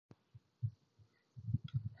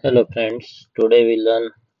Hello friends, today we learn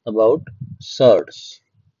about Surds.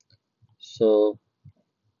 So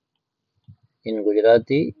in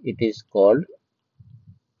Gujarati it is called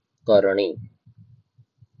Karani.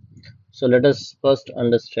 So let us first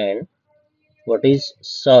understand what is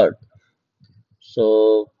Surd.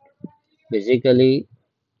 So basically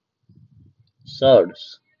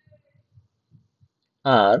Surds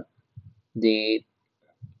are the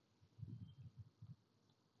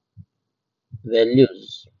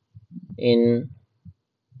values in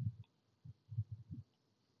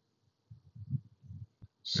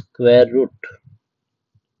square root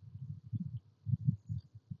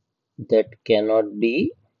that cannot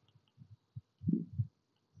be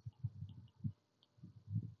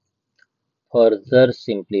further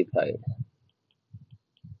simplified,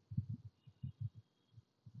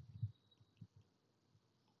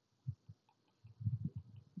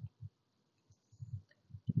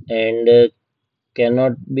 and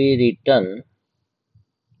cannot be written.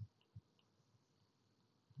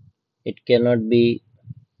 It cannot be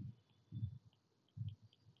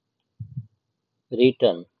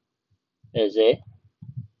written as a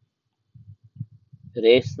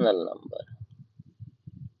rational number.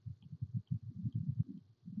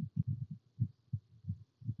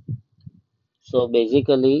 So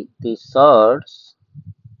basically, the surds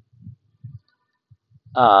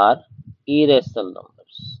are irrational numbers.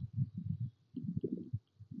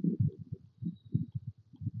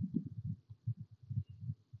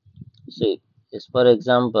 See, as for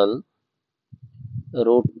example,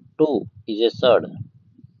 root 2 is a surd,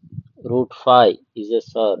 root 5 is a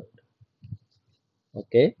surd.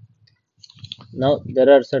 Okay, now there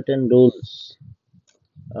are certain rules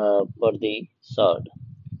for the surd.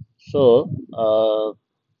 So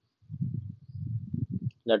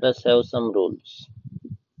let us have some rules.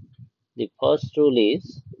 The first rule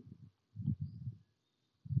is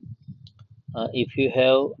if you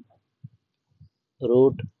have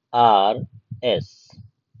root r s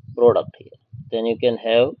product here, then you can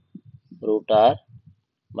have root r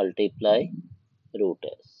multiply root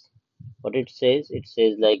s. What it says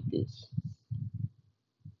like this.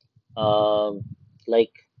 Um,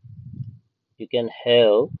 like you can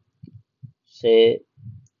have, say,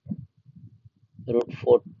 root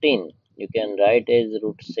 14. You can write as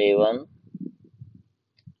root 7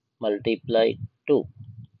 multiply 2.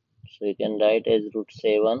 So you can write as root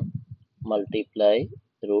 7 multiply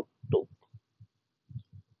root 2.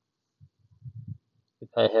 If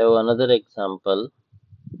I have another example,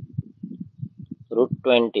 root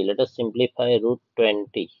 20. Let us simplify root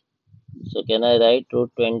 20. So can I write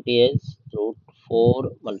root 20 as root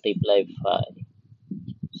 4 multiply 5.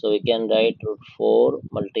 So we can write root 4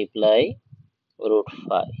 multiply root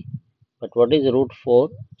 5. But what is root 4?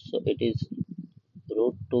 So it is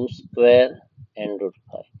root 2 square and root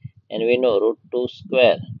 5. And we know root 2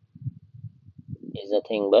 square is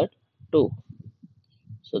nothing but 2.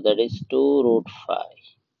 So that is 2 root 5.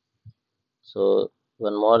 So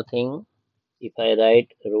one more thing, if I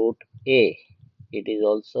write root a, it is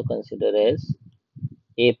also considered as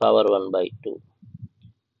a power 1 by 2.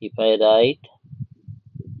 If I write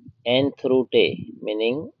nth root a,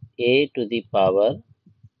 meaning a to the power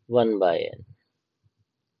 1 by n.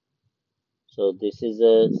 So this is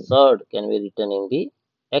a surd can be written in the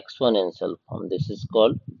exponential form. This is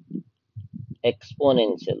called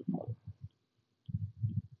exponential form.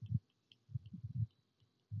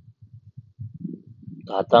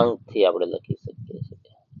 ઘાતાંકથી આપણે લખી શકીએ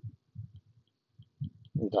છીએ.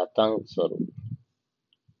 ઘાતાંક સ્વરૂપ.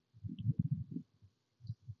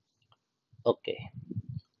 Okay.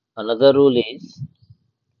 Another rule is,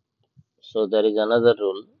 so there is another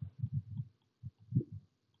rule,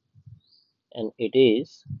 and it is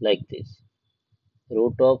like this.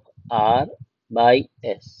 Root of r by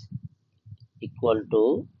s equal to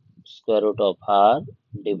square root of r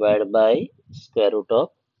divided by square root of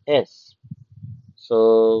s. So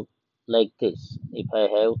like this, if I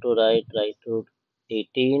have to write root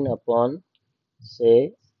 18 upon, say,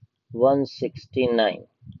 169.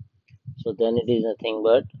 So then it is nothing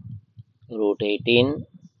but root 18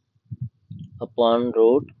 upon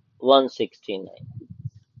root 169.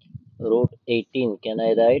 Root 18 can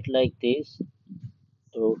I write like this,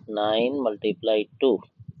 root 9 multiply 2,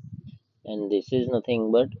 and this is nothing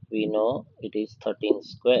but we know it is 13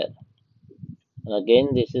 square. And again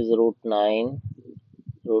this is root 9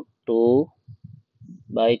 root 2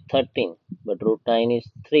 by 13, but root 9 is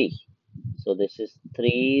 3. So this is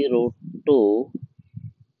 3 root 2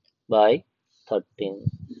 by 13.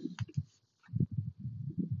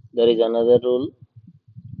 There is another rule,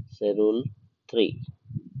 say rule 3.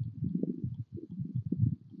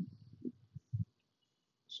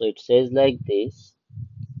 So it says like this,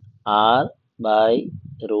 r by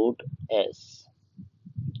root s.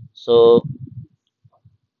 So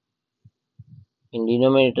in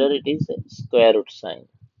denominator it is square root sign.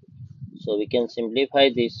 So we can simplify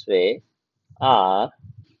this way, r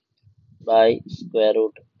by square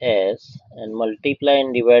root s and multiply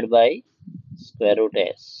and divide by square root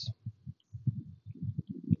s.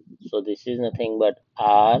 So this is nothing but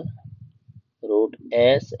r root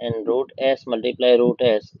s, and root s multiply root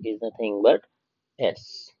s is nothing but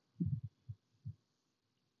s.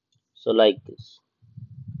 So like this.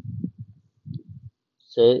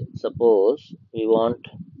 Say suppose we want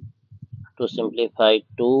to simplify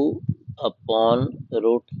 2 upon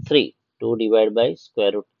root 3. 2 divided by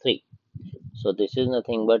square root 3. So this is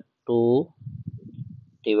nothing but 2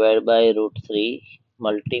 divided by root 3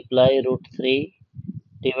 multiply root 3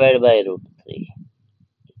 divided by root 3.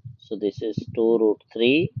 So this is 2 root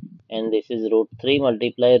 3 and this is root 3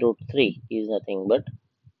 multiply root 3 is nothing but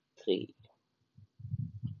 3.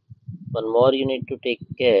 One more you need to take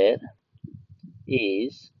care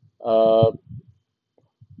is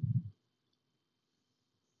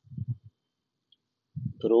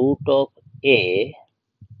root of a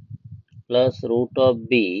plus root of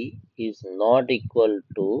b is not equal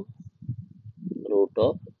to root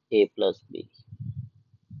of a plus b.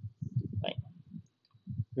 Fine.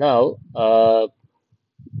 Now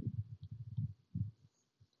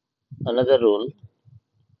another rule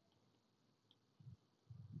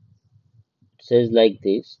says like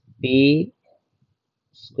this, p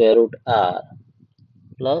square root r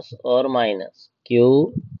plus or minus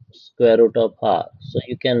q square root of r. So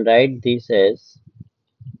you can write this as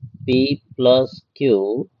p plus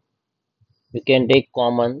q. You can take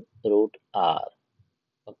common root r.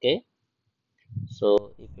 Okay.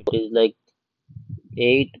 So if it is like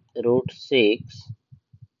 8 root 6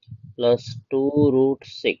 plus 2 root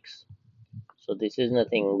 6. So this is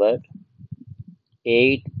nothing but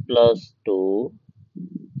 8 plus 2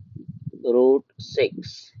 root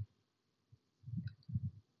 6.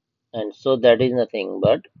 And so that is nothing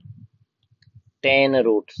but 10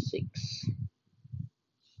 root 6.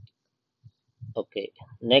 Okay.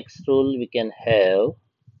 Next rule we can have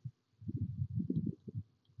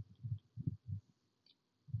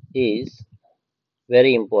is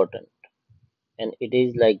very important. And it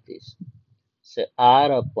is like this. So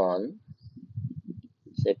r upon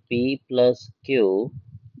say p plus q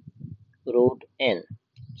root n.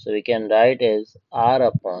 So we can write as r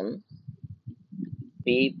upon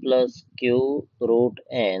p plus q root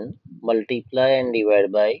n multiply and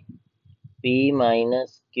divide by p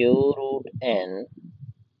minus q root n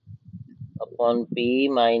upon p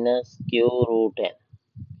minus q root n.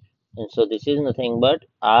 And so this is nothing but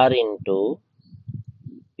r into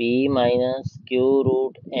p minus q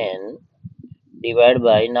root n divided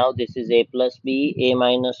by, now this is a plus b, a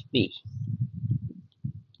minus b.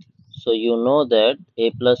 So you know that a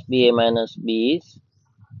plus b, a minus b is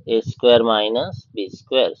a square minus b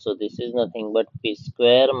square. So this is nothing but p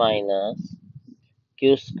square minus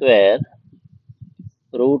q square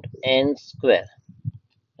root n square.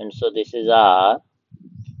 And so this is r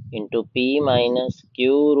into p minus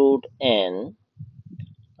q root n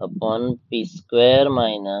upon p square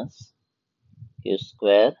minus q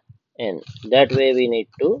square n. That way we need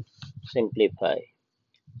to simplify.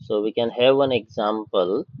 So we can have one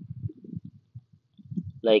example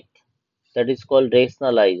like that is called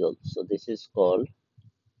rationalize also. So this is called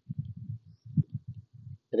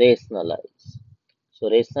rationalize. So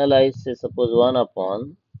rationalize is suppose 1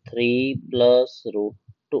 upon 3 plus root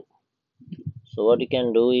 2. So what you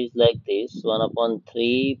can do is like this, 1 upon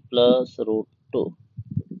 3 plus root 2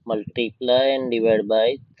 multiply and divide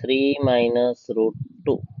by 3 minus root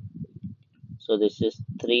 2. So this is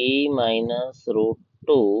 3 minus root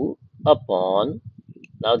 2 upon,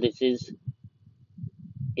 now this is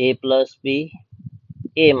a plus b,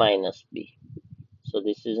 a minus b. So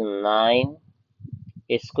this is 9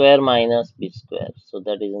 a square minus b square. So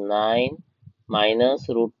that is 9 minus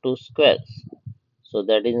root 2 squares. So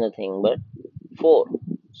that is nothing but 4.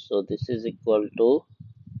 So this is equal to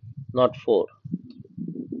not 4.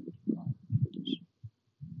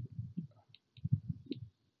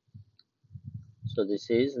 So this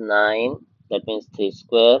is 9, that means 3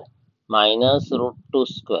 square minus root 2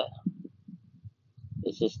 square.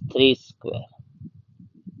 This is 3 square.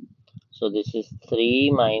 So this is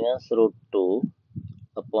 3 minus root 2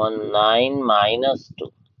 upon 9 minus 2.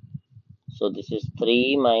 So this is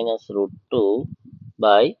 3 minus root 2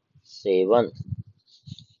 by 7.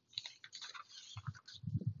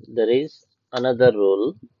 There is another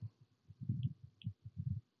rule.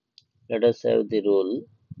 Let us have the rule.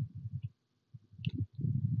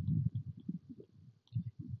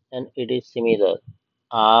 and it is similar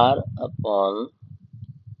r upon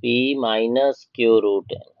p minus q root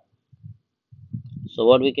n. So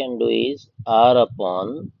what we can do is r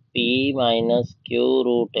upon p minus q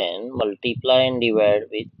root n multiply and divide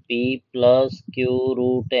with p plus q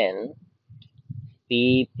root n,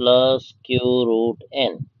 p plus q root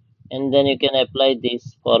n, and then you can apply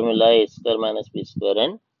this formula a square minus b square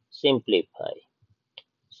and simplify.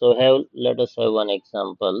 So let us have one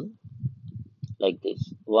example like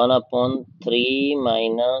this: 1 upon 3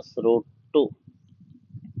 minus root 2.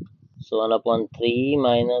 So 1 upon 3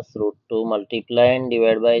 minus root 2 multiply and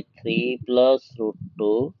divide by 3 plus root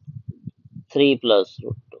 2, 3 plus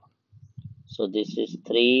root 2. So this is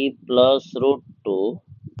 3 plus root 2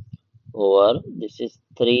 over this is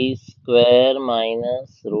 3 square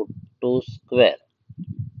minus root 2 square.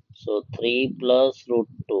 So 3 plus root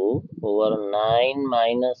 2 over 9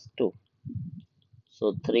 minus 2.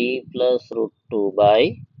 So 3 plus root 2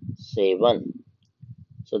 by 7.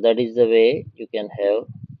 So that is the way you can have